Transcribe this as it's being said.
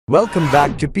Welcome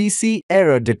back to PC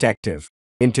Error Detective.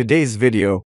 In today's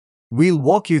video, we'll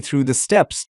walk you through the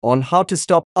steps on how to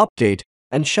stop, update,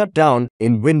 and shut down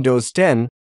in Windows 10,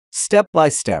 step by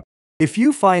step. If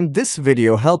you find this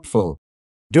video helpful,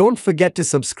 don't forget to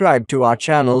subscribe to our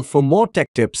channel for more tech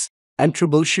tips and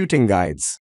troubleshooting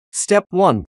guides. Step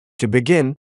 1. To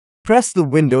begin, press the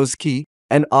Windows key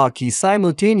and R key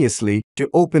simultaneously to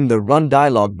open the Run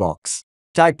dialog box.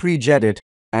 Type regedit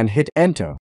and hit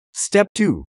Enter. Step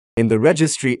 2. In the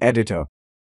registry editor,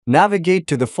 navigate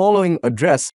to the following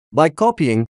address by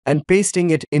copying and pasting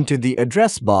it into the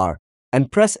address bar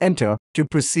and press Enter to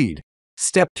proceed.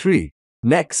 Step 3.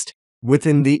 Next,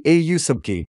 within the AU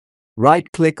subkey,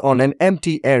 right-click on an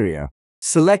empty area,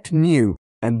 select New,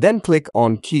 and then click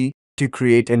on Key to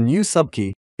create a new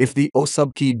subkey. If the O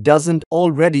subkey doesn't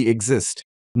already exist,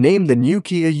 name the new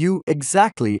key AU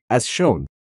exactly as shown.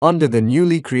 Under the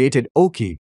newly created O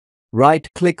key,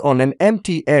 right-click on an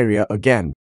empty area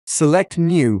again, select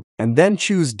New, and then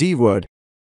choose dword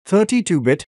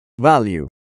 32-bit value.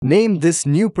 Name this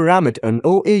new parameter an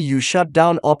OAU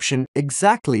shutdown option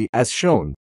exactly as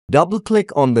shown.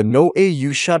 Double-click on the No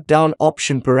AU shutdown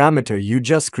option parameter you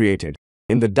just created.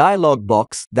 In the dialog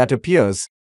box that appears,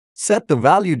 set the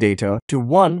value data to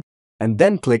 1 and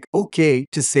then click OK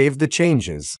to save the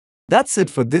changes. That's it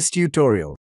for this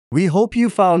tutorial. We hope you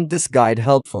found this guide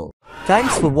helpful.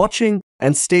 Thanks for watching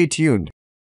and stay tuned.